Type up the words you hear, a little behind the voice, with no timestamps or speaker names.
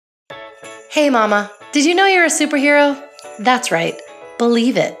Hey mama, did you know you're a superhero? That's right,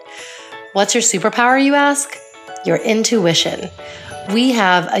 believe it. What's your superpower, you ask? Your intuition. We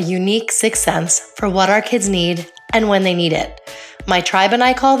have a unique sixth sense for what our kids need and when they need it. My tribe and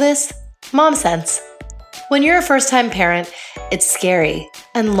I call this mom sense. When you're a first-time parent, it's scary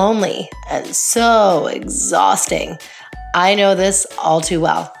and lonely and so exhausting. I know this all too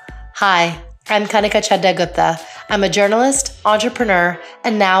well. Hi, I'm Kanika Chadda Gupta. I'm a journalist, entrepreneur,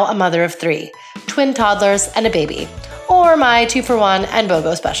 and now a mother of 3, twin toddlers and a baby, or my 2-for-1 and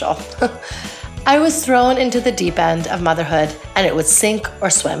BOGO special. I was thrown into the deep end of motherhood, and it was sink or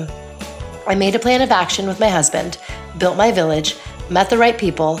swim. I made a plan of action with my husband, built my village, met the right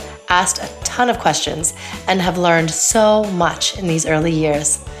people, asked a ton of questions, and have learned so much in these early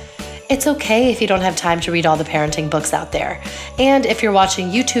years. It's okay if you don't have time to read all the parenting books out there. And if you're watching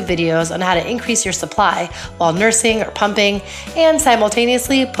YouTube videos on how to increase your supply while nursing or pumping, and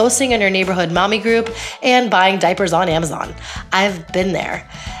simultaneously posting in your neighborhood mommy group and buying diapers on Amazon. I've been there.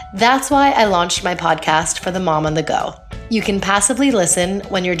 That's why I launched my podcast for the mom on the go. You can passively listen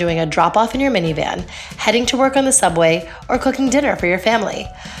when you're doing a drop-off in your minivan, heading to work on the subway, or cooking dinner for your family.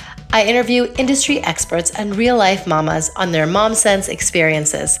 I interview industry experts and real-life mamas on their mom sense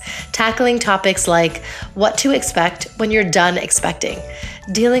experiences, tackling topics like what to expect when you're done expecting,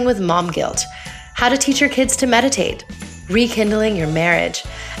 dealing with mom guilt, how to teach your kids to meditate, rekindling your marriage,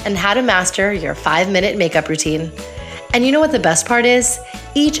 and how to master your 5-minute makeup routine. And you know what the best part is?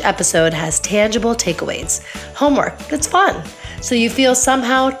 Each episode has tangible takeaways, homework that's fun, so you feel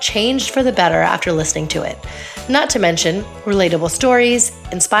somehow changed for the better after listening to it. Not to mention relatable stories,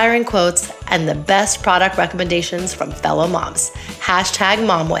 inspiring quotes, and the best product recommendations from fellow moms.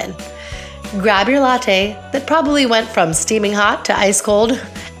 #MomWin. Grab your latte that probably went from steaming hot to ice cold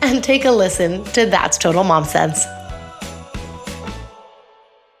and take a listen to That's Total Mom Sense.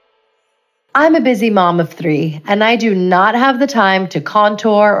 I'm a busy mom of 3, and I do not have the time to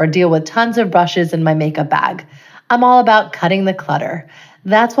contour or deal with tons of brushes in my makeup bag. I'm all about cutting the clutter.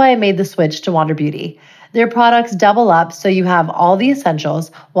 That's why I made the switch to Wander Beauty. Their products double up so you have all the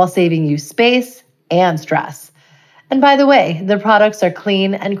essentials while saving you space and stress. And by the way, the products are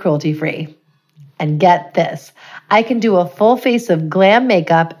clean and cruelty-free. And get this, I can do a full face of glam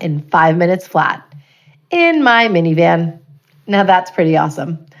makeup in 5 minutes flat. In my minivan. Now that's pretty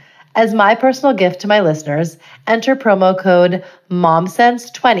awesome. As my personal gift to my listeners, enter promo code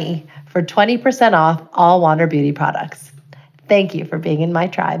MOMSENSE20 for 20% off all Wander Beauty products. Thank you for being in my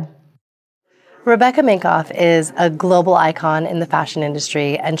tribe. Rebecca Minkoff is a global icon in the fashion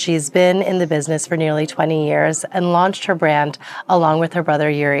industry, and she's been in the business for nearly 20 years and launched her brand along with her brother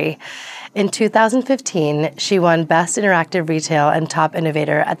Yuri. In 2015, she won Best Interactive Retail and Top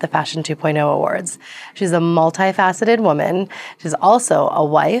Innovator at the Fashion 2.0 Awards. She's a multifaceted woman. She's also a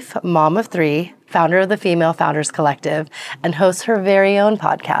wife, mom of 3, founder of the Female Founders Collective, and hosts her very own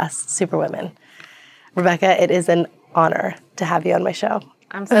podcast, Superwomen. Rebecca, it is an honor to have you on my show.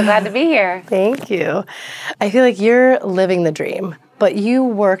 I'm so glad to be here. Thank you. I feel like you're living the dream, but you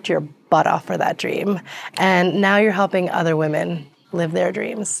worked your butt off for that dream, and now you're helping other women live their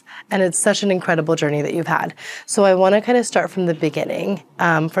dreams. And it's such an incredible journey that you've had. So I want to kind of start from the beginning,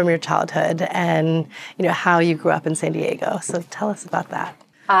 from your childhood and how you grew up in San Diego. So tell us about that.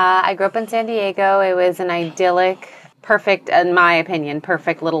 I grew up in San Diego. It was an idyllic, perfect, in my opinion,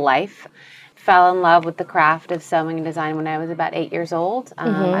 perfect little life. Fell in love with the craft of sewing and design when I was about 8 years old.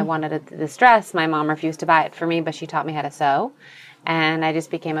 I wanted this dress. My mom refused to buy it for me, but she taught me how to sew. And I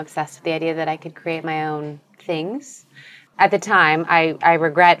just became obsessed with the idea that I could create my own things. At the time, I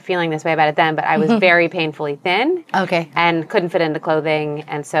regret feeling this way about it then, but I was very painfully thin. Okay. And couldn't fit into clothing.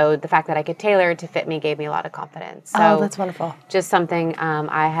 And so the fact that I could tailor it to fit me gave me a lot of confidence. So that's wonderful. Just something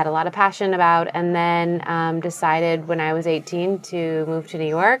I had a lot of passion about, and then decided when I was 18 to move to New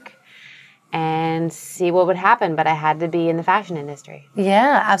York and see what would happen, but I had to be in the fashion industry.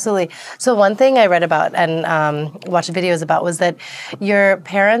 Yeah, absolutely. So one thing I read about and watched videos about was that your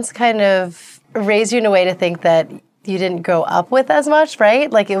parents kind of raised you in a way to think that you didn't grow up with as much, right?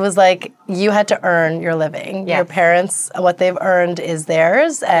 Like it was like you had to earn your living. Yes. Your parents, what they've earned is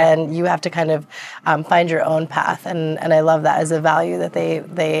theirs, and you have to kind of find your own path. And I love that as a value that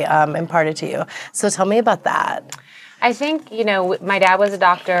they imparted to you. So tell me about that. I think, my dad was a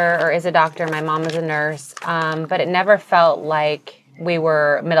doctor or is a doctor. My mom was a nurse, but it never felt like we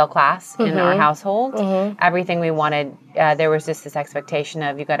were middle class in our household. Everything we wanted, there was just this expectation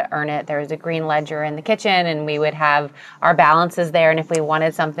of you got to earn it. There was a green ledger in the kitchen, and we would have our balances there. And if we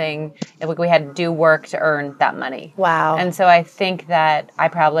wanted something, we had to do work to earn that money. Wow. And so I think that I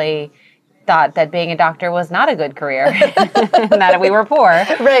probably thought that being a doctor was not a good career, that we were poor.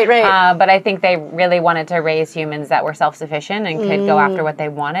 Right. But I think they really wanted to raise humans that were self-sufficient and could go after what they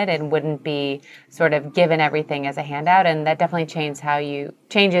wanted and wouldn't be sort of given everything as a handout. And that definitely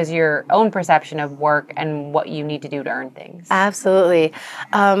changes your own perception of work and what you need to do to earn things. Absolutely.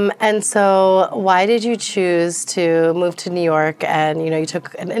 And so why did you choose to move to New York and, you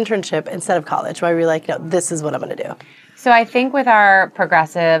took an internship instead of college? Why were you like, no, this is what I'm going to do? So I think with our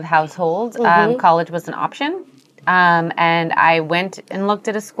progressive household, college was an option. And I went and looked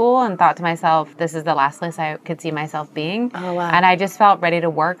at a school and thought to myself, this is the last place I could see myself being. Oh, wow. And I just felt ready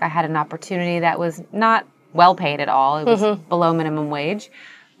to work. I had an opportunity that was not well paid at all. It was below minimum wage.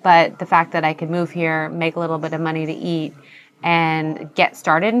 But the fact that I could move here, make a little bit of money to eat, and get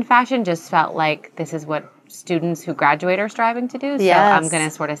started in fashion just felt like this is what students who graduate are striving to do. So I'm going to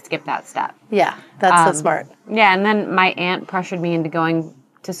sort of skip that step. Yeah, that's so smart. Yeah, and then my aunt pressured me into going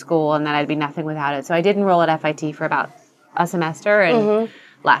to school and that I'd be nothing without it. So I did enroll at FIT for about a semester and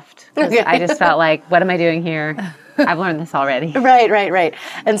left. Okay. I just felt like, what am I doing here? I've learned this already. Right.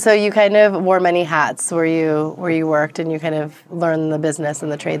 And so you kind of wore many hats where you worked and you kind of learned the business and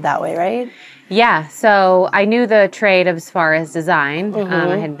the trade that way, right? Yeah, so I knew the trade as far as design.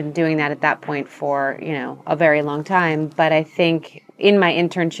 I had been doing that at that point for, a very long time. But I think in my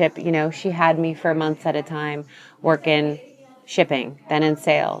internship, she had me for months at a time working shipping, then in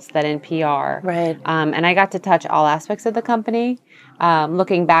sales, then in PR. Right. And I got to touch all aspects of the company.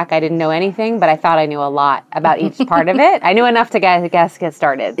 Looking back, I didn't know anything, but I thought I knew a lot about each part of it. I knew enough to get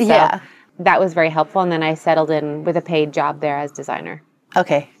started. So that was very helpful. And then I settled in with a paid job there as designer.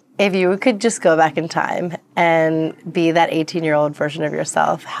 Okay. If you could just go back in time and be that 18-year-old version of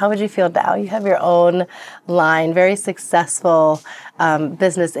yourself, how would you feel now? You have your own line, very successful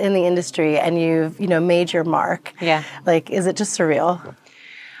business in the industry, and you've, made your mark. Yeah. Like, is it just surreal?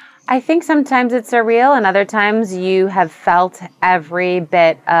 I think sometimes it's surreal, and other times you have felt every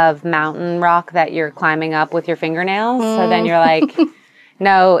bit of mountain rock that you're climbing up with your fingernails. So then you're like...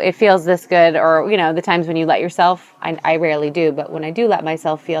 No, it feels this good, or, the times when you let yourself, I rarely do, but when I do let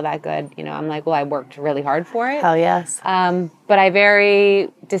myself feel that good, I'm like, well, I worked really hard for it. Hell yes. But I very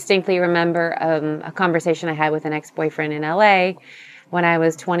distinctly remember a conversation I had with an ex-boyfriend in LA when I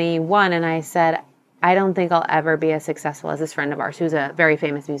was 21, and I said, I don't think I'll ever be as successful as this friend of ours, who's a very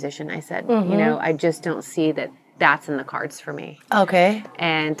famous musician. I said, I just don't see that that's in the cards for me. Okay.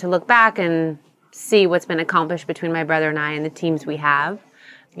 And to look back and see what's been accomplished between my brother and I and the teams we have,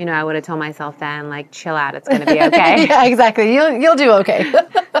 I would have told myself then, like, chill out, it's going to be okay. Yeah, exactly. You'll do okay.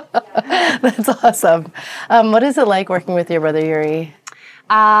 That's awesome. What is it like working with your brother, Yuri?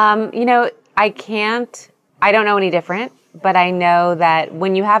 I don't know any different, but I know that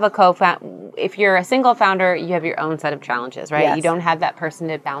when you have if you're a single founder, you have your own set of challenges, right? Yes. You don't have that person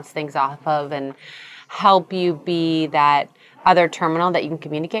to bounce things off of and help you be that other terminal that you can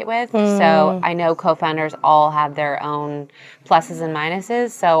communicate with. So I know co-founders all have their own pluses and minuses.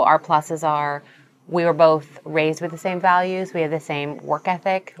 So our pluses are we were both raised with the same values. We have the same work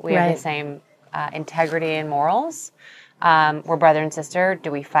ethic. We have the same integrity and morals. We're brother and sister. Do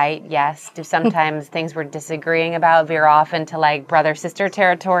we fight? Yes. Do sometimes things we're disagreeing about veer off into like brother-sister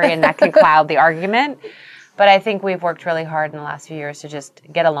territory, and that can cloud the argument. But I think we've worked really hard in the last few years to just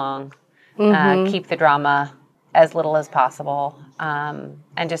get along, keep the drama as little as possible,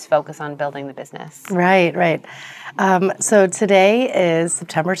 and just focus on building the business. Right. So today is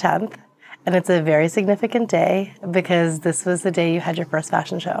September 10th, and it's a very significant day because this was the day you had your first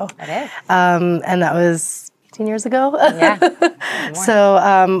fashion show. It is. And that was 18 years ago? Yeah.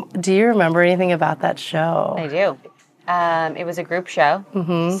 So do you remember anything about that show? I do. It was a group show.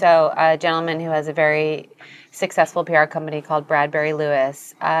 So a gentleman who has a very successful PR company called Bradbury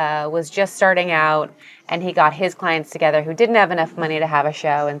Lewis was just starting out, and he got his clients together who didn't have enough money to have a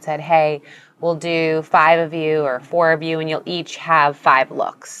show and said, hey, we'll do 5 of you or 4 of you, and you'll each have 5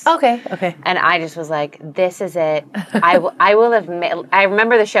 looks. Okay. And I just was like, this is it. I will have made, I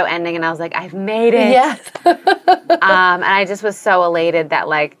remember the show ending, and I was like, I've made it. Yes. And I just was so elated that,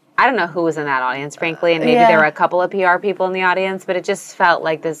 like, I don't know who was in that audience, frankly, and maybe there were a couple of PR people in the audience, but it just felt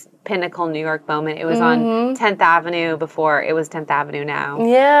like this pinnacle New York moment. It was on 10th Avenue before it was 10th Avenue now.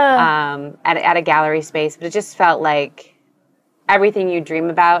 Yeah. At a gallery space, but it just felt like everything you dream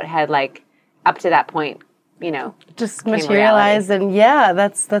about had, like, up to that point, just materialized. And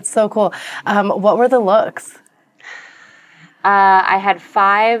that's so cool. What were the looks? I had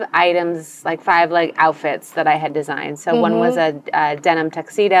 5 items, like 5 outfits that I had designed. So one was a denim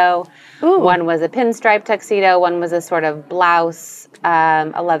tuxedo, one was a pinstripe tuxedo, one was a sort of blouse,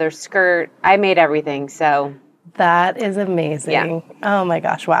 a leather skirt. I made everything. So That is amazing. Yeah. Oh my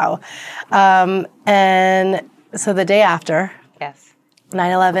gosh, wow. And so the day after, Yes.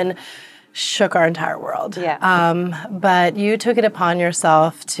 9/11 shook our entire world. Yeah. But you took it upon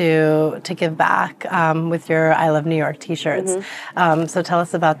yourself to give back with your I Love New York t-shirts. So tell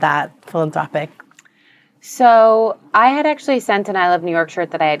us about that philanthropic. So I had actually sent an I Love New York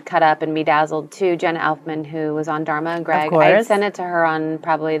shirt that I had cut up and bedazzled to Jenna Elfman, who was on Dharma and Greg. Of course. I had sent it to her on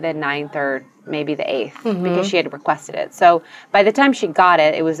probably the 9th or maybe the 8th because she had requested it. So by the time she got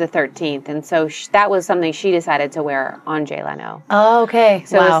it, it was the 13th. And so that was something she decided to wear on Jay Leno. Oh, okay.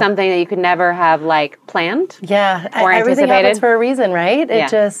 So it was something that you could never have planned. Yeah. Or everything anticipated. happens for a reason, right?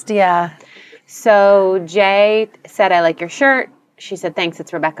 It just, So Jay said, I like your shirt. She said, thanks,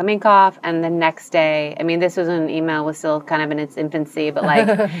 it's Rebecca Minkoff. And the next day, I mean, this was when email was still kind of in its infancy, but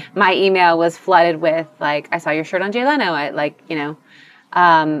my email was flooded with I saw your shirt on Jay Leno.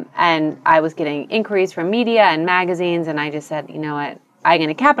 And I was getting inquiries from media and magazines. And I just said, you know what, I'm going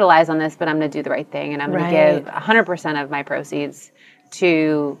to capitalize on this, but I'm going to do the right thing. And I'm going to give 100% of my proceeds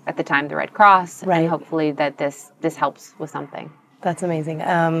to, at the time, the Red Cross. And hopefully that this helps with something. That's amazing.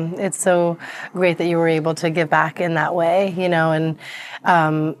 It's so great that you were able to give back in that way, and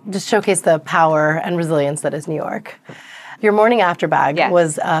just showcase the power and resilience that is New York. Your morning after bag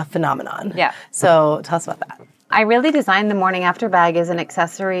was a phenomenon. Yeah. So tell us about that. I really designed the morning after bag as an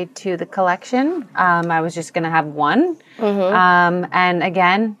accessory to the collection. I was just going to have one. And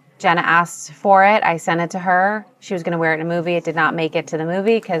again, Jenna asked for it. I sent it to her. She was going to wear it in a movie. It did not make it to the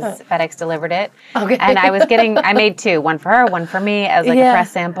movie because FedEx delivered it. Okay. And I made two, one for her, one for me as a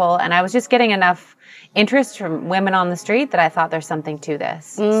press sample. And I was just getting enough interest from women on the street that I thought there's something to this.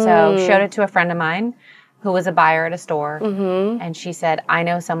 So showed it to a friend of mine who was a buyer at a store. And she said, I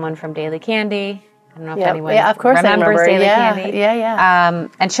know someone from Daily Candy. I don't know if anyone of course remembers Daily Candy. Yeah.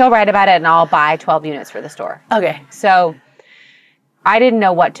 And she'll write about it and I'll buy 12 units for the store. Okay. So I didn't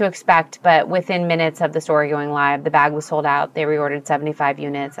know what to expect, but within minutes of the story going live, the bag was sold out. They reordered 75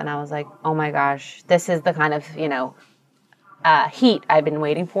 units, and I was like, oh my gosh, this is the kind of, heat I've been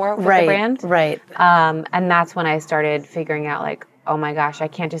waiting for with the brand. Right. And that's when I started figuring out, oh my gosh, I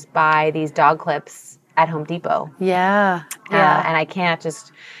can't just buy these dog clips at Home Depot. Yeah. And I can't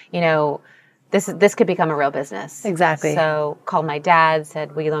just, this could become a real business. Exactly. So called my dad,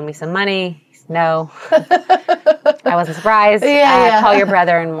 said, will you loan me some money? He said, no. I wasn't surprised. Call your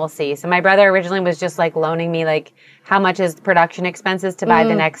brother and we'll see. So my brother originally was just loaning me how much is production expenses to buy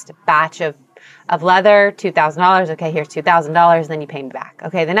the next batch of leather, $2,000. Okay, here's $2,000, then you pay me back.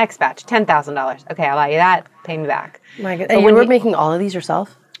 Okay, the next batch, $10,000. Okay, I'll buy you that, pay me back. My God. And you were making all of these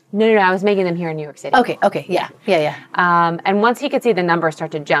yourself? No, I was making them here in New York City. Okay, yeah. And once he could see the numbers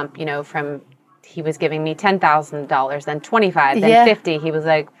start to jump, from he was giving me $10,000, then $25,000, then $50,000. He was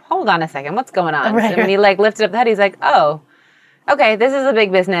like, hold on a second, what's going on? Right. So when he lifted up the head, he's like, oh, okay, this is a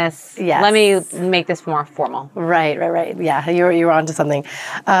big business. Yes. Let me make this more formal. Right. Yeah, you were onto something.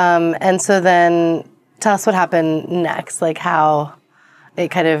 And so then tell us what happened next, how it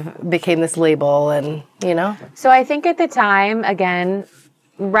kind of became this label and, So I think at the time, again,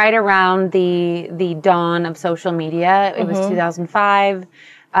 right around the dawn of social media, it was 2005,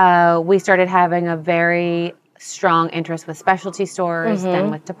 we started having a very strong interest with specialty stores,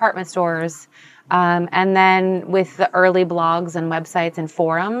 then with department stores, and then with the early blogs and websites and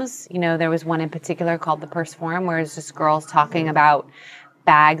forums. There was one in particular called the Purse Forum, where it's just girls talking about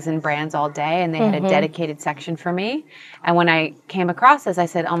bags and brands all day, and they had a dedicated section for me. And when I came across this, I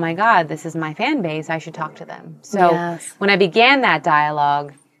said, oh my God, this is my fan base. I should talk to them. So when I began that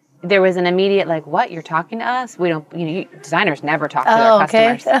dialogue, there was an immediate what, you're talking to us? We don't, designers never talk to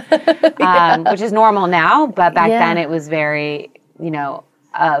their customers, which is normal now. But back then it was very,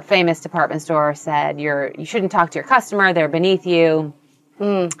 a famous department store said, you shouldn't talk to your customer. They're beneath you.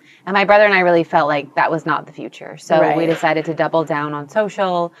 And my brother and I really felt like that was not the future. So we decided to double down on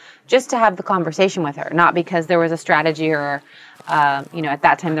social just to have the conversation with her, not because there was a strategy or, at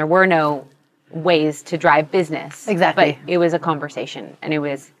that time there were no ways to drive business. Exactly. But it was a conversation, and it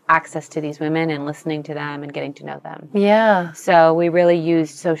was access to these women and listening to them and getting to know them. Yeah. So we really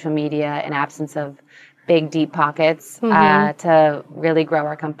used social media in absence of big, deep pockets to really grow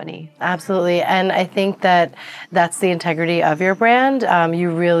our company. Absolutely. And I think that that's the integrity of your brand.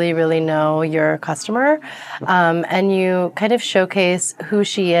 You really, really know your customer, and you kind of showcase who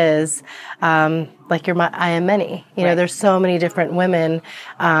she is. Like I am many. There's so many different women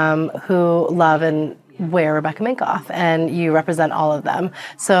who love and wear Rebecca Minkoff, and you represent all of them.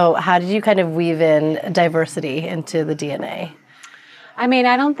 So how did you kind of weave in diversity into the DNA? I mean,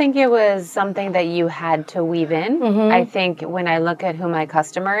 I don't think it was something that you had to weave in. I think when I look at who my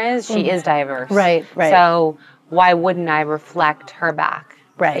customer is, she is diverse. Right. So why wouldn't I reflect her back?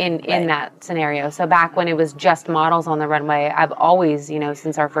 Right. In that scenario. So back when it was just models on the runway, I've always,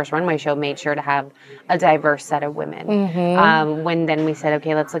 since our first runway show, made sure to have a diverse set of women. When then we said,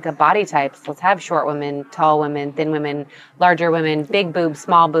 okay, let's look at body types. Let's have short women, tall women, thin women, larger women, big boobs,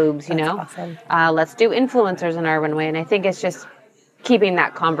 small boobs, That's awesome. Let's do influencers on our runway. And I think it's just keeping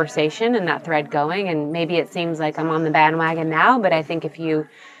that conversation and that thread going. And maybe it seems like I'm on the bandwagon now, but I think if you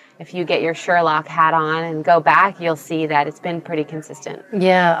get your Sherlock hat on and go back, you'll see that it's been pretty consistent.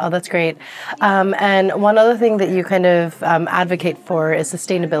 Yeah. Oh, that's great. And one other thing that you kind of advocate for is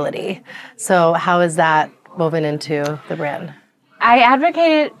sustainability. So how is that woven into the brand? I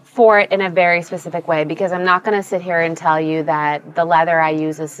advocate for it in a very specific way because I'm not going to sit here and tell you that the leather I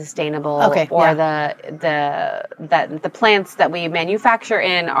use is sustainable or the plants that we manufacture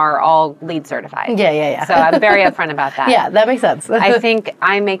in are all LEED certified. Yeah. So I'm very upfront about that. Yeah, that makes sense. I think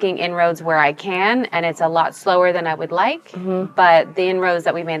I'm making inroads where I can, and it's a lot slower than I would like. But the inroads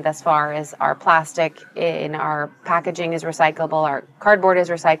that we made thus far is our plastic in our packaging is recyclable, our cardboard is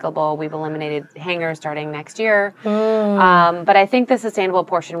recyclable. We've eliminated hangers starting next year. But I think the sustainable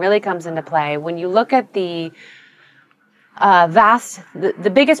portion really comes into play when you look at the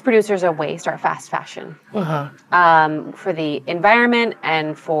the biggest producers of waste are fast fashion for the environment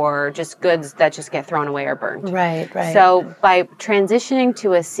and for just goods that just get thrown away or burned. Right. So by transitioning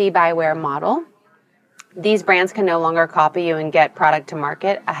to a see, buy, wear model, these brands can no longer copy you and get product to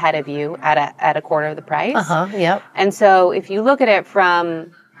market ahead of you at a quarter of the price. Yep. And so if you look at it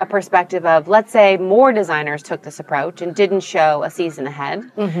from a perspective of, let's say more designers took this approach and didn't show a season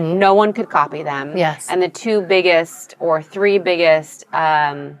ahead, no one could copy them. Yes. And the two biggest or three biggest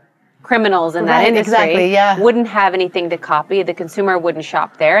criminals in that industry wouldn't have anything to copy. The consumer wouldn't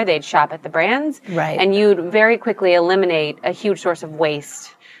shop there. They'd shop at the brands. Right. And you'd very quickly eliminate a huge source of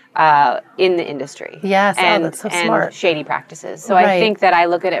waste in the industry. Yes, and, that's so and smart. Shady practices. So I think that I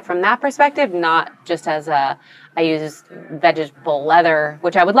look at it from that perspective, not just as I use vegetable leather,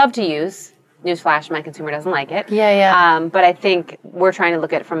 which I would love to use. Newsflash, my consumer doesn't like it. But I think we're trying to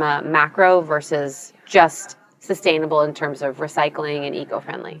look at it from a macro versus just sustainable in terms of recycling and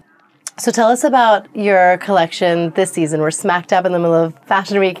eco-friendly. So tell us about your collection this season. We're smack dab in the middle of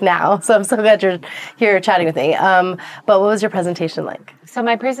Fashion Week now, so I'm so glad you're here chatting with me. But what was your presentation like? So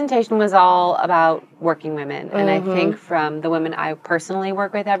my presentation was all about working women. And I think from the women I personally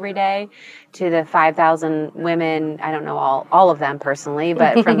work with every day to the 5,000 women, I don't know all of them personally,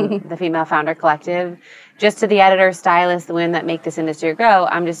 but from the Female Founder Collective, just to the editors, stylists, the women that make this industry grow,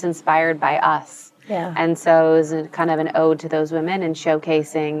 I'm just inspired by us. Yeah. And so it was kind of an ode to those women and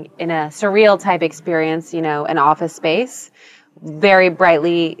showcasing in a surreal type experience, an office space, very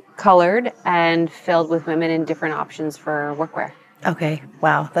brightly colored and filled with women in different options for workwear. Okay.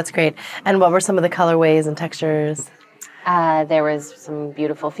 Wow. That's great. And what were some of the colorways and textures? There was some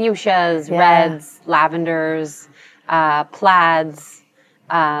beautiful fuchsias, reds, lavenders, plaids,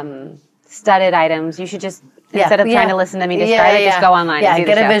 studded items. You should just... Instead of trying to listen to me describe it, just go online and see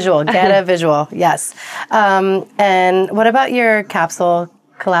get a visual. Get a visual, yes. And what about your capsule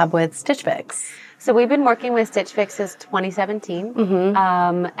collab with Stitch Fix? So we've been working with Stitch Fix since 2017,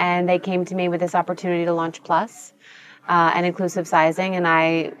 and they came to me with this opportunity to launch Plus and inclusive sizing, and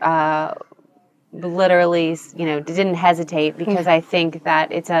I literally, didn't hesitate because I think that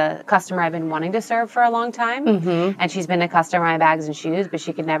it's a customer I've been wanting to serve for a long time. And she's been a customer of my bags and shoes, but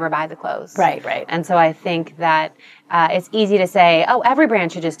she could never buy the clothes. Right. And so I think that it's easy to say, oh, every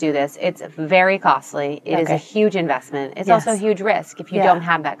brand should just do this. It's very costly. It is a huge investment. It's also a huge risk if you don't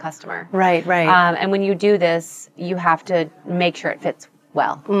have that customer. Right. And when you do this, you have to make sure it fits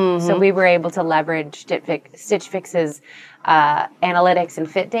well. So we were able to leverage Stitch Fix's analytics and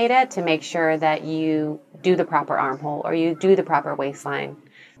fit data to make sure that you do the proper armhole or you do the proper waistline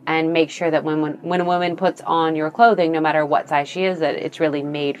and make sure that when a woman puts on your clothing, no matter what size she is, that it's really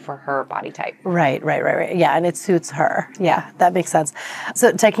made for her body type. Right. Yeah, and it suits her. Yeah, that makes sense.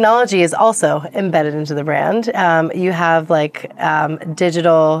 So technology is also embedded into the brand. You have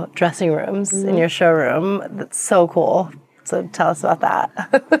digital dressing rooms in your showroom. That's so cool. So tell us about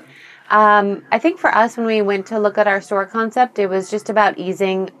that. I think for us, when we went to look at our store concept, it was just about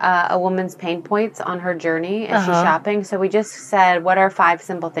easing a woman's pain points on her journey as she's shopping. So we just said, what are 5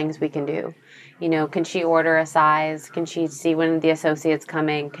 simple things we can do? Can she order a size? Can she see when the associate's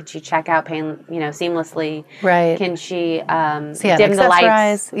coming? Can she check out seamlessly? Right. Can she see how dim the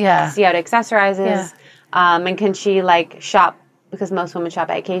lights? Yeah. See how it accessorizes? Yeah. And can she shop because most women shop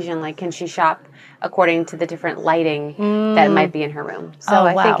by occasion, like, can she shop according to the different lighting that might be in her room? So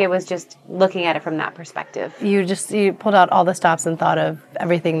I think it was just looking at it from that perspective. You pulled out all the stops and thought of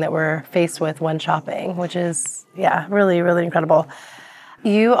everything that we're faced with when shopping, which is, really, really incredible.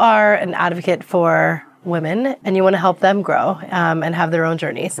 You are an advocate for women, and you want to help them grow and have their own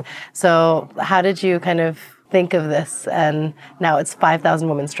journeys. So how did you kind of think of this? And now it's 5,000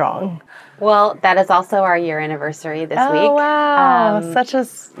 Women Strong. Well, that is also our year anniversary this week. Oh, wow.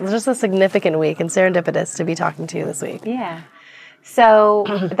 Just a significant week, and serendipitous to be talking to you this week. Yeah. So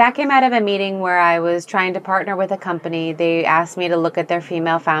that came out of a meeting where I was trying to partner with a company. They asked me to look at their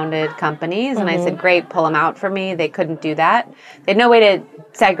female-founded companies, and I said, great, pull them out for me. They couldn't do that. They had no way to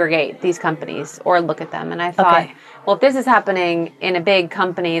segregate these companies or look at them. And I thought, well, if this is happening in a big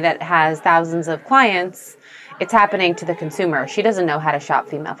company that has thousands of clients, it's happening to the consumer. She doesn't know how to shop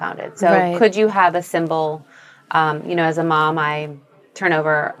female-founded. So could you have a symbol? As a mom, I turn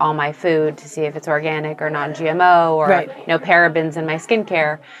over all my food to see if it's organic or non-GMO or no parabens in my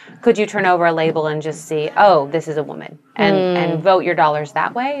skincare. Could you turn over a label and just see, oh, this is a woman, and vote your dollars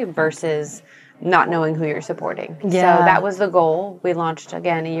that way versus not knowing who you're supporting? So that was the goal. We launched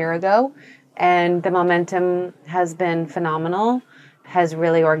again a year ago, and the momentum has been phenomenal, has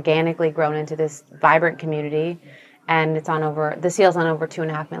really organically grown into this vibrant community. And the sale's on over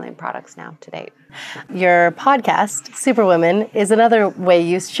 2.5 million products now to date. Your podcast, Superwomen, is another way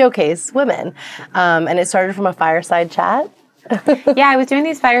you showcase women. And it started from a fireside chat. Yeah, I was doing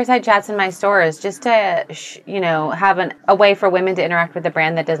these fireside chats in my stores just to, have a way for women to interact with the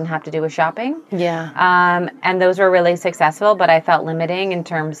brand that doesn't have to do with shopping. Yeah. And those were really successful, but I felt limiting in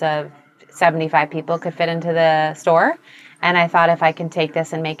terms of 75 people could fit into the store. And I thought if I can take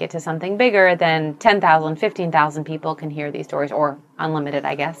this and make it to something bigger, then 10,000, 15,000 people can hear these stories, or unlimited,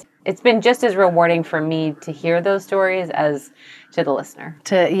 I guess. It's been just as rewarding for me to hear those stories as to the listener.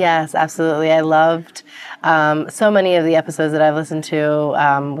 Yes, absolutely. I loved so many of the episodes that I've listened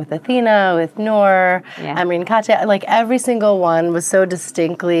to with Athena, with Noor, Amreen Katya. Like, every single one was so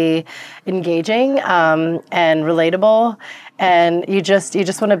distinctly engaging and relatable. And you just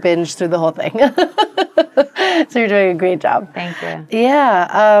want to binge through the whole thing. So you're doing a great job. Thank you.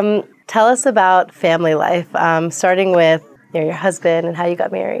 Yeah. Tell us about family life, starting with your husband and how you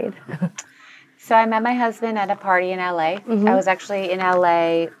got married. So I met my husband at a party in LA. I was actually in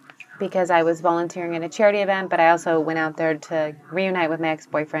LA because I was volunteering at a charity event, but I also went out there to reunite with my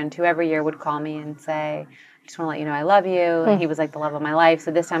ex-boyfriend, who every year would call me and say, I just want to let you know I love you. And he was like the love of my life.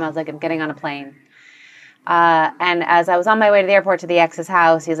 So this time I was like, I'm getting on a plane. And as I was on my way to the airport to the ex's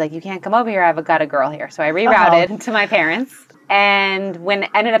house, he's like, you can't come over here. I've got a girl here. So I rerouted to my parents, and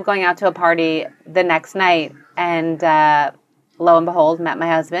ended up going out to a party the next night, and lo and behold, met my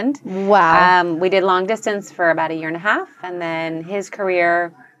husband. Wow. We did long distance for about 1.5 years, and then his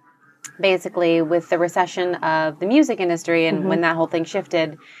career, basically with the recession of the music industry and when that whole thing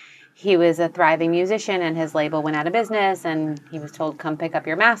shifted, he was a thriving musician, and his label went out of business, and he was told, come pick up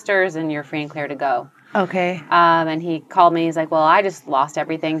your masters and you're free and clear to go. Okay. And he called me. He's like, well, I just lost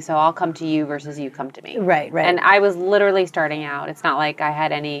everything, so I'll come to you versus you come to me. Right. And I was literally starting out. It's not like I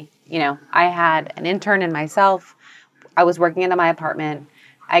had any, I had an intern and myself. I was working into my apartment.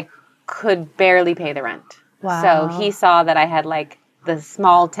 I could barely pay the rent. Wow. So he saw that I had like the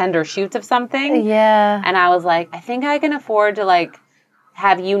small tender shoots of something. Yeah. And I was like, I think I can afford to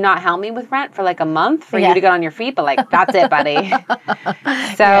have you not help me with rent for like a month for you to get on your feet, but that's it, buddy.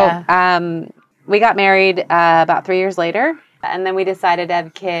 So, we got married about 3 years later, and then we decided to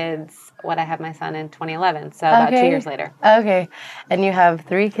have kids. I had my son in 2011, so about 2 years later. Okay. And you have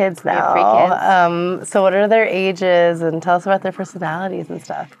 3 kids now. We have 3 kids. So what are their ages, and tell us about their personalities and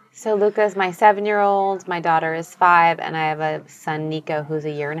stuff. So Luca's my 7-year-old, my daughter is 5, and I have a son, Nico, who's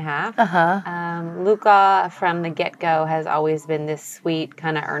 1.5 years. Luca, from the get-go, has always been this sweet,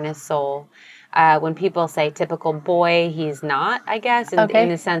 kind of earnest soul. When people say typical boy, he's not, I guess, in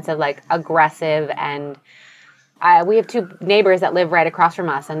the sense of aggressive. And we have 2 neighbors that live right across from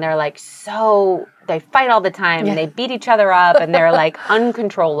us, and they're they fight all the time and they beat each other up, and they're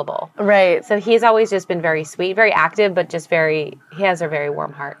uncontrollable. Right. So he's always just been very sweet, very active, but just he has a very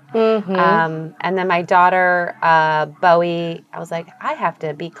warm heart. And then my daughter, Bowie, I was like, I have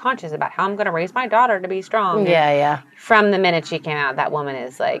to be conscious about how I'm going to raise my daughter to be strong. Yeah. From the minute she came out, that woman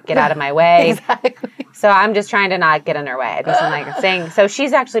is get out of my way. Exactly. So I'm just trying to not get in her way. I just am saying, so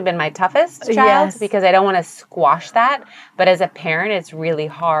she's actually been my toughest child because I don't want to squash that. But as a parent, it's really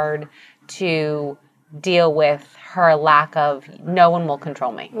hard to deal with her lack of, no one will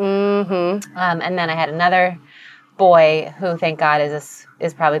control me. And then I had another boy who, thank God,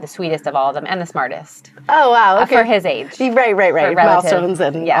 is probably the sweetest of all of them and the smartest. Oh, wow. Okay. For his age. Right. Milestones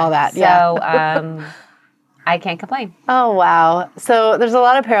and all that. So I can't complain. Oh, wow. So there's a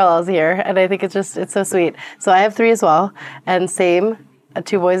lot of parallels here, and I think it's so sweet. So I have 3 as well, and same,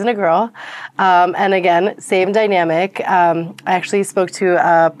 2 boys and a girl. And again, same dynamic. I actually spoke to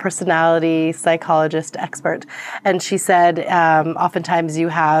a personality psychologist expert, and she said oftentimes you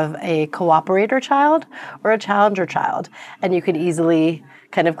have a cooperator child or a challenger child, and you could easily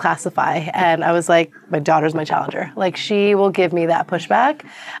kind of classify. And I was like, my daughter's my challenger. Like, she will give me that pushback.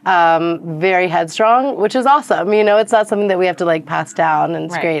 Very headstrong, which is awesome. You know, it's not something that we have to like pass down, and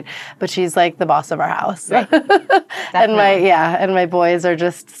it's great. But she's like the boss of our house. Right. and my boys are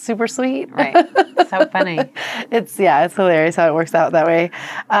just super sweet. Right. So funny. It's hilarious how it works out that way.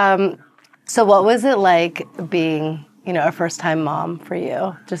 So what was it like being, a first-time mom for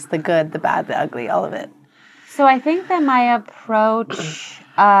you? Just the good, the bad, the ugly, all of it. So I think that my approach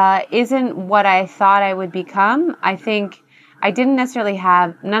isn't what I thought I would become. I think I didn't necessarily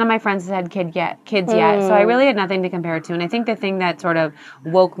none of my friends had kids yet. So I really had nothing to compare it to. And I think the thing that sort of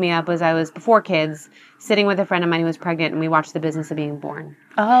woke me up was I was, before kids, sitting with a friend of mine who was pregnant, and we watched The Business of Being Born.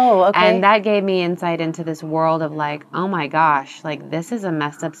 Oh, okay. And that gave me insight into this world of like, oh my gosh, like this is a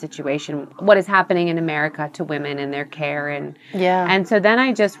messed up situation. What is happening in America to women and their care. And so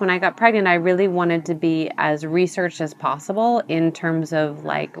then when I got pregnant, I really wanted to be as researched as possible in terms of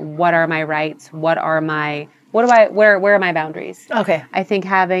like, what are my rights? Where are my boundaries? Okay. I think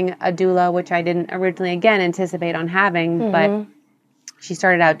having a doula, which I didn't originally, again, anticipate on having, but she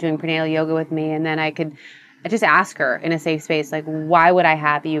started out doing prenatal yoga with me, and then I just ask her in a safe space, like, why would I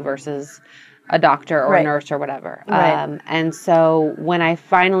have you versus a doctor or a nurse or whatever? Right. And so when I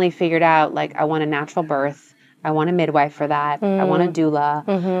finally figured out, like, I want a natural birth, I want a midwife for that, I want a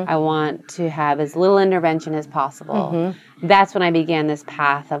doula, I want to have as little intervention as possible, that's when I began this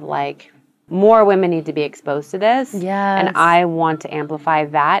path of, like, more women need to be exposed to this. Yes. And I want to amplify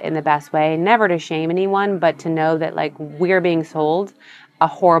that in the best way, never to shame anyone, but to know that like we're being sold a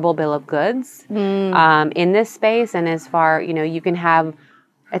horrible bill of goods in this space. And as far, you can have,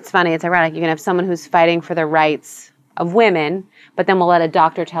 it's funny, it's ironic, you can have someone who's fighting for the rights of women, but then we'll let a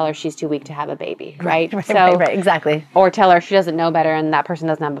doctor tell her she's too weak to have a baby, right? Right, exactly. Or tell her she doesn't know better and that person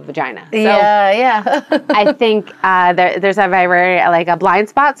doesn't have a vagina. So yeah. I think there's a very, like a blind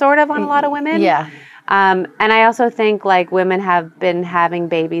spot sort of on a lot of women. Yeah. And I also think like women have been having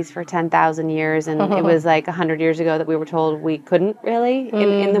babies for 10,000 years, and it was like 100 years ago that we were told we couldn't really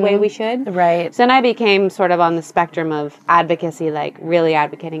in the way we should. Right. So then I became sort of on the spectrum of advocacy, like really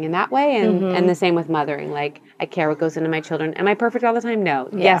advocating in that way, and the same with mothering. Like I care what goes into my children. Am I perfect all the time? No.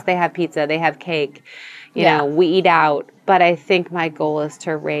 Yeah. Yes, they have pizza, they have cake, you know, we eat out. But I think my goal is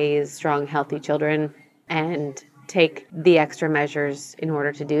to raise strong, healthy children and take the extra measures in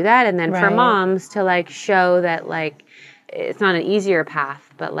order to do that. And then for moms to like show that like it's not an easier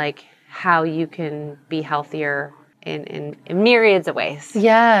path, but like how you can be healthier in myriads of ways.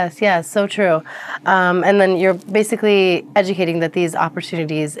 Yes, so true. And then you're basically educating that these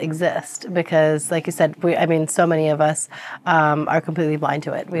opportunities exist because, like you said, so many of us are completely blind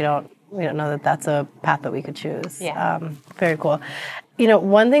to it. We don't know that that's a path that we could choose. Yeah. Very cool.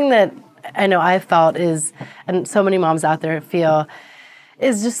 One thing that I know I've felt is, and so many moms out there feel,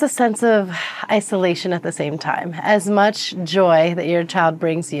 is just a sense of isolation at the same time. As much joy that your child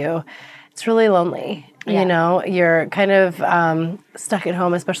brings you, it's really lonely. Yeah. You're kind of stuck at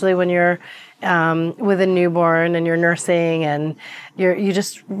home, especially when you're with a newborn and you're nursing, and you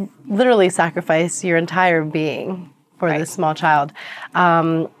just literally sacrifice your entire being for this small child.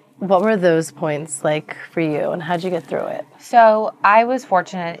 What were those points like for you, and how'd you get through it? So I was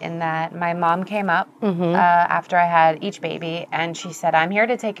fortunate in that my mom came up after I had each baby, and she said, I'm here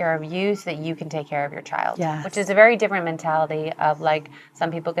to take care of you so that you can take care of your child. Yes. Which is a very different mentality of like, some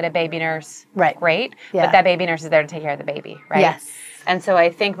people get a baby nurse, great, Yeah. but that baby nurse is there to take care of the baby, right? Yes. And so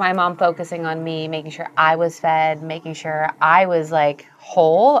I think my mom focusing on me, making sure I was fed, making sure I was like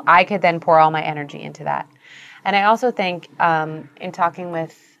whole, I could then pour all my energy into that. And I also think in talking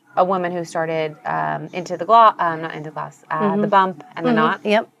with a woman who started the bump and the knot.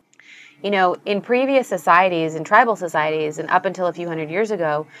 Yep. In previous societies, in tribal societies, and up until a few hundred years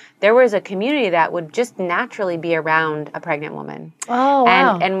ago, there was a community that would just naturally be around a pregnant woman. Oh,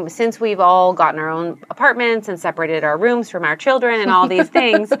 wow. And since we've all gotten our own apartments and separated our rooms from our children and all these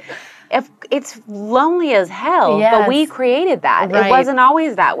things, it's lonely as hell, but we created that. Right. It wasn't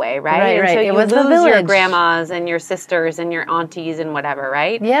always that way, right? And so It you was lose the village. your grandmas and your sisters and your aunties and whatever,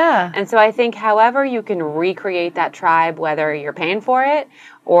 right? Yeah. And so I think however you can recreate that tribe, whether you're paying for it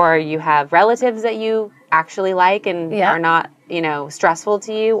or you have relatives that you actually like and Yeah. are not, stressful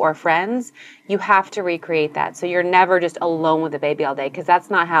to you or friends, you have to recreate that. So you're never just alone with the baby all day, because that's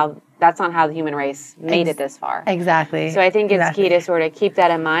not how the human race made it this far. Exactly. So I think it's key to sort of keep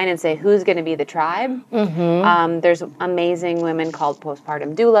that in mind and say, who's going to be the tribe? There's amazing women called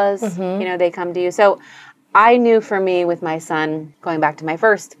postpartum doulas. They come to you. So I knew for me with my son, going back to my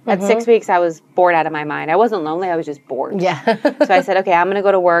first, at 6 weeks, I was bored out of my mind. I wasn't lonely. I was just bored. Yeah. So I said, okay, I'm going to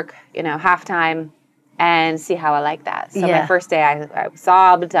go to work, halftime and see how I like that. So my first day, I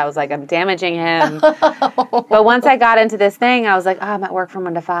sobbed. I was like, I'm damaging him. But once I got into this thing, I was like, I'm at work from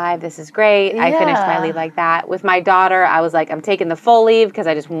 1 to 5. This is great. I finished my leave like that. With my daughter, I was like, I'm taking the full leave because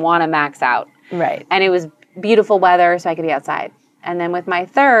I just want to max out. Right. And it was beautiful weather, so I could be outside. And then with my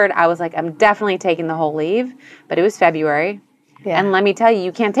third, I was like, I'm definitely taking the whole leave. But it was February. Yeah. And let me tell you,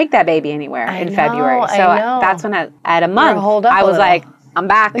 you can't take that baby anywhere in February. So that's when at a month, I was like, I'm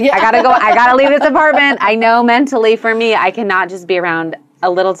back. Yeah. I gotta go. I gotta leave this apartment. I know mentally for me, I cannot just be around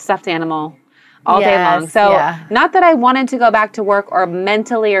a little stuffed animal all day long. So not that I wanted to go back to work or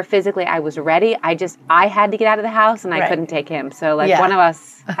mentally or physically I was ready. I had to get out of the house and I couldn't take him. So one of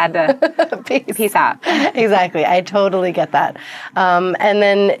us had to peace out. Exactly. I totally get that. And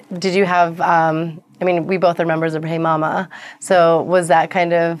then did you have, we both are members of Hey Mama. So was that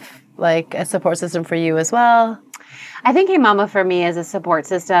kind of like a support system for you as well? I think Hey Mama for me is a support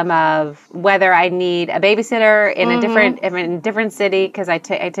system of whether I need a babysitter in a different city, because I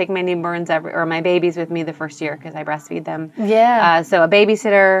take my newborns or my babies with me the first year because I breastfeed them. Yeah. So a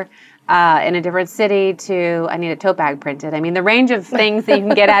babysitter in a different city to I need a tote bag printed. I mean, the range of things that you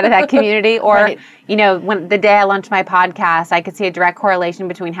can get out of that community. Or, when the day I launched my podcast, I could see a direct correlation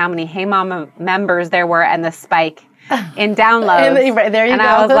between how many Hey Mama members there were and the spike in downloads. There you go. And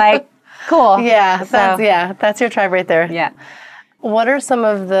I was like, cool. Yeah, that's your tribe right there. Yeah. What are some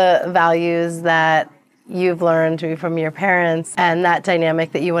of the values that you've learned from your parents and that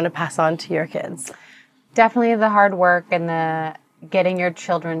dynamic that you want to pass on to your kids? Definitely the hard work and the getting your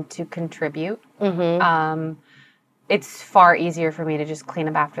children to contribute. It's far easier for me to just clean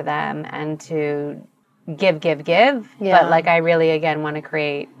up after them and to give. Yeah. But I really, again, want to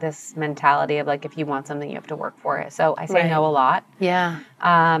create this mentality of if you want something, you have to work for it. So I say no a lot. Yeah.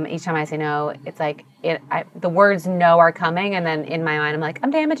 Each time I say no, it's the words no are coming, and then in my mind, I'm like, I'm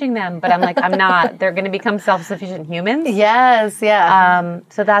damaging them. But I'm like, I'm not. They're going to become self-sufficient humans. Yes, yeah.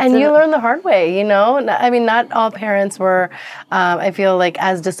 So that's... And you learn the hard way, not all parents were, I feel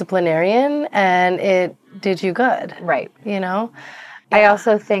as disciplinarian, and it did you good. Right. I I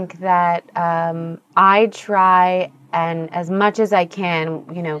also think that I try, and as much as I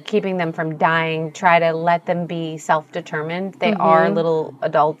can, keeping them from dying, try to let them be self-determined. They are little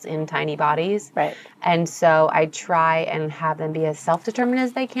adults in tiny bodies. Right. And so I try and have them be as self-determined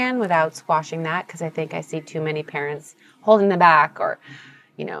as they can without squashing that, because I think I see too many parents holding them back or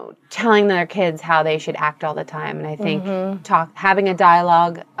telling their kids how they should act all the time. And I think having a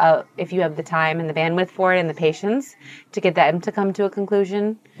dialogue, if you have the time and the bandwidth for it and the patience to get them to come to a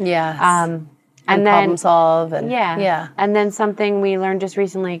conclusion. Yes. And then problem solve. And, yeah. And then something we learned just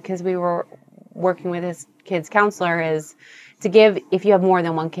recently, because we were working with this kid's counselor, is to give, if you have more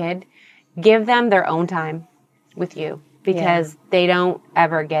than one kid, give them their own time with you, because they don't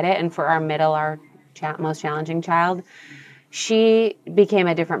ever get it. And for our most challenging child, she became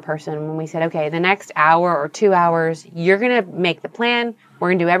a different person when we said, okay, the next hour or 2 hours, you're going to make the plan. We're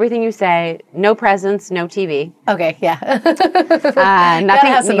going to do everything you say. No presents, no TV. Okay, yeah.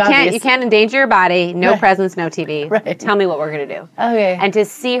 Nothing. You can't endanger your body. No presents, no TV. Right. Tell me what we're going to do. Okay. And to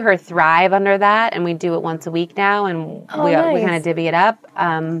see her thrive under that, and we do it once a week now, and we kind of divvy it up,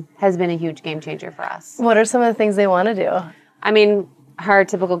 has been a huge game changer for us. What are some of the things they want to do? I mean, her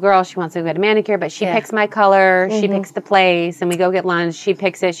typical girl, she wants to get a manicure, but she picks my color, she picks the place, and we go get lunch, she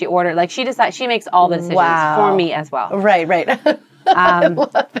picks it, she orders, she decides, she makes all the decisions for me as well. Right.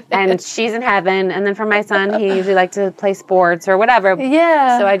 And she's in heaven. And then for my son, he usually likes to play sports or whatever.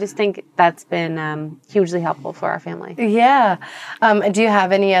 Yeah. So I just think that's been hugely helpful for our family. Yeah. Do you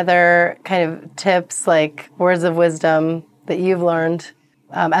have any other kind of tips, words of wisdom that you've learned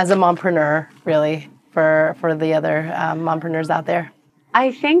as a mompreneur, really, for the other mompreneurs out there?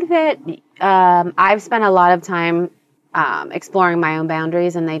 I think that I've spent a lot of time exploring my own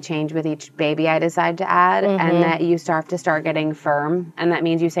boundaries, and they change with each baby I decide to add, and that you have to start getting firm, and that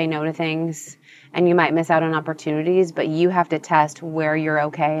means you say no to things, and you might miss out on opportunities, but you have to test where you're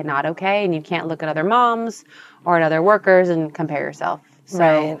okay and not okay, and you can't look at other moms or at other workers and compare yourself.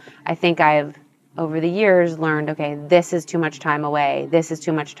 So I think I've over the years learned, okay, this is too much time away. This is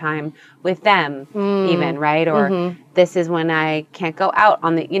too much time with them even, right? Or this is when I can't go out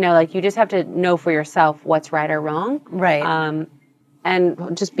on the, like you just have to know for yourself what's right or wrong. Right.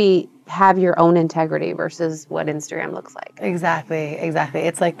 And just have your own integrity versus what Instagram looks like. Exactly.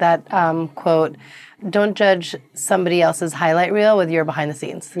 It's like that quote, don't judge somebody else's highlight reel with your behind the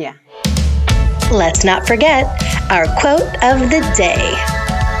scenes. Yeah. Let's not forget our quote of the day.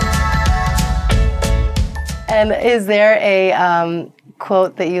 And is there a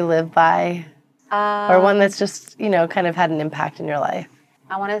quote that you live by? Or one that's just, kind of had an impact in your life?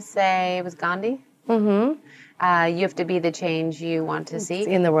 I want to say it was Gandhi. Mm-hmm. You have to be the change you want to see.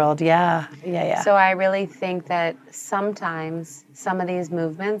 In the world, yeah. So I really think that sometimes some of these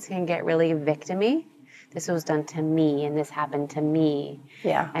movements can get really victim-y. This was done to me, and this happened to me.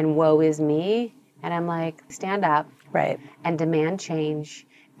 Yeah. And woe is me. And I'm like, stand up. Right. And demand change.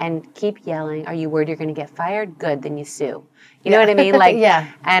 And keep yelling. Are you worried you're going to get fired? Good, then you sue. You know what I mean? Like,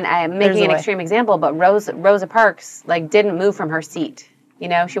 yeah. And I'm making an extreme example, but Rosa Parks didn't move from her seat.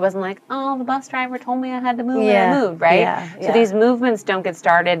 She wasn't like, oh, the bus driver told me I had to move, and I moved, right? Yeah. So these movements don't get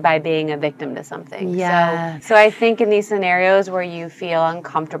started by being a victim to something. Yeah. So I think in these scenarios where you feel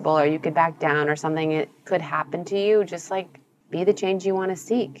uncomfortable or you could back down or something, it could happen to you. Just be the change you want to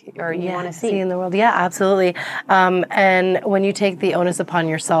seek or you want to see in the world. Yeah, absolutely. And when you take the onus upon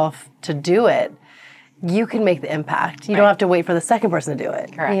yourself to do it, you can make the impact. You don't have to wait for the second person to do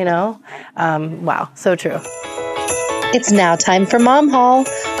it. Correct. Wow, so true. It's now time for Mom Haul,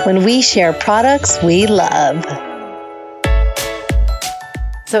 when we share products we love.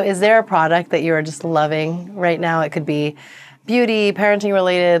 So is there a product that you are just loving right now? It could be beauty, parenting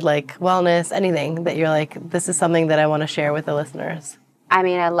related, like wellness, anything that you're like, this is something that I want to share with the listeners. I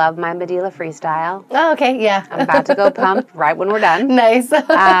mean, I love my Medela Freestyle. Oh, okay, yeah. I'm about to go pump right when we're done. Nice.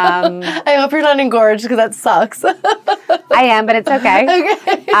 I hope you're not engorged because that sucks. I am, but it's okay.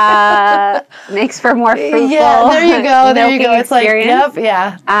 Okay. Makes for more fruitful. Yeah, there you go. There you go. It's experience. Like,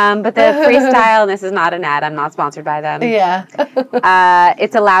 yep, yeah. But the Freestyle, and this is not an ad. I'm not sponsored by them. Yeah.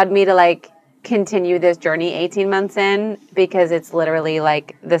 It's allowed me to continue this journey 18 months in because it's literally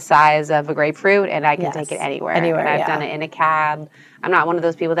the size of a grapefruit and I can take it anywhere. And I've done it in a cab. I'm not one of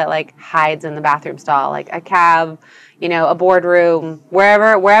those people that hides in the bathroom stall. A cab, a boardroom,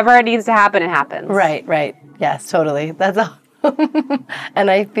 wherever it needs to happen, it happens. Right. Yes, totally. That's all. And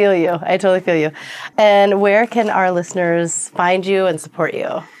I feel you. I totally feel you. And where can our listeners find you and support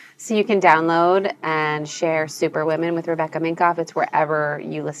you? So you can download and share Superwomen with Rebecca Minkoff. It's wherever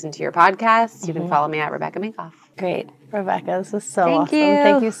you listen to your podcasts. You can follow me at Rebecca Minkoff. Great. Rebecca, this is so awesome.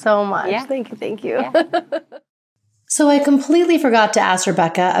 Thank you so much. Yeah. Thank you. Yeah. So I completely forgot to ask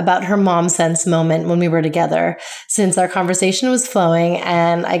Rebecca about her mom sense moment when we were together, since our conversation was flowing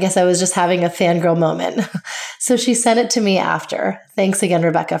and I guess I was just having a fangirl moment. So she sent it to me after. Thanks again,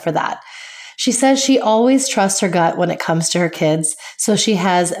 Rebecca, for that. She says she always trusts her gut when it comes to her kids, so she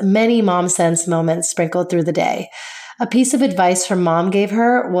has many mom sense moments sprinkled through the day. A piece of advice her mom gave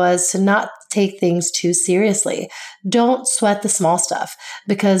her was to not take things too seriously. Don't sweat the small stuff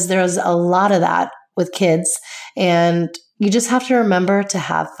because there's a lot of that with kids, and you just have to remember to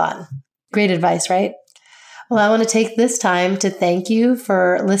have fun. Great advice, right? Well, I want to take this time to thank you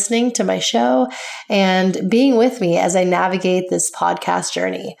for listening to my show and being with me as I navigate this podcast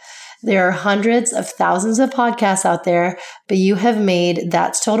journey. There are hundreds of thousands of podcasts out there, but you have made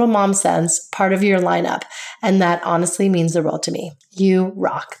That's Total Mom Sense part of your lineup, and that honestly means the world to me. You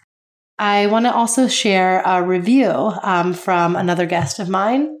rock. I want to also share a review from another guest of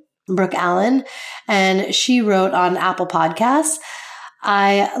mine, Brooke Allen, and she wrote on Apple Podcasts,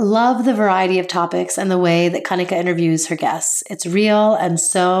 I love the variety of topics and the way that Kanika interviews her guests. It's real and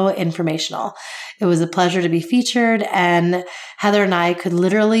so informational. It was a pleasure to be featured, and Heather and I could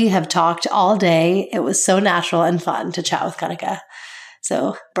literally have talked all day. It was so natural and fun to chat with Kanika.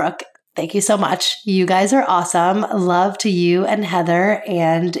 So, Brooke, thank you so much. You guys are awesome. Love to you and Heather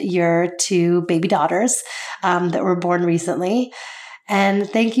and your two baby daughters that were born recently. And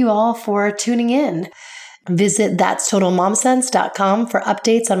thank you all for tuning in. Visit that'stotalmomsense.com for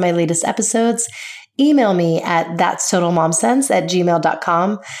updates on my latest episodes. Email me at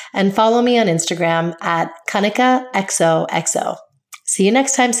that'stotalmomsense@gmail.com and follow me on Instagram at KanikaXOXO. See you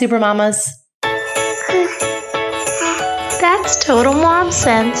next time, Super Mamas. That's Total Mom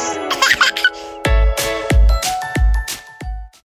Sense.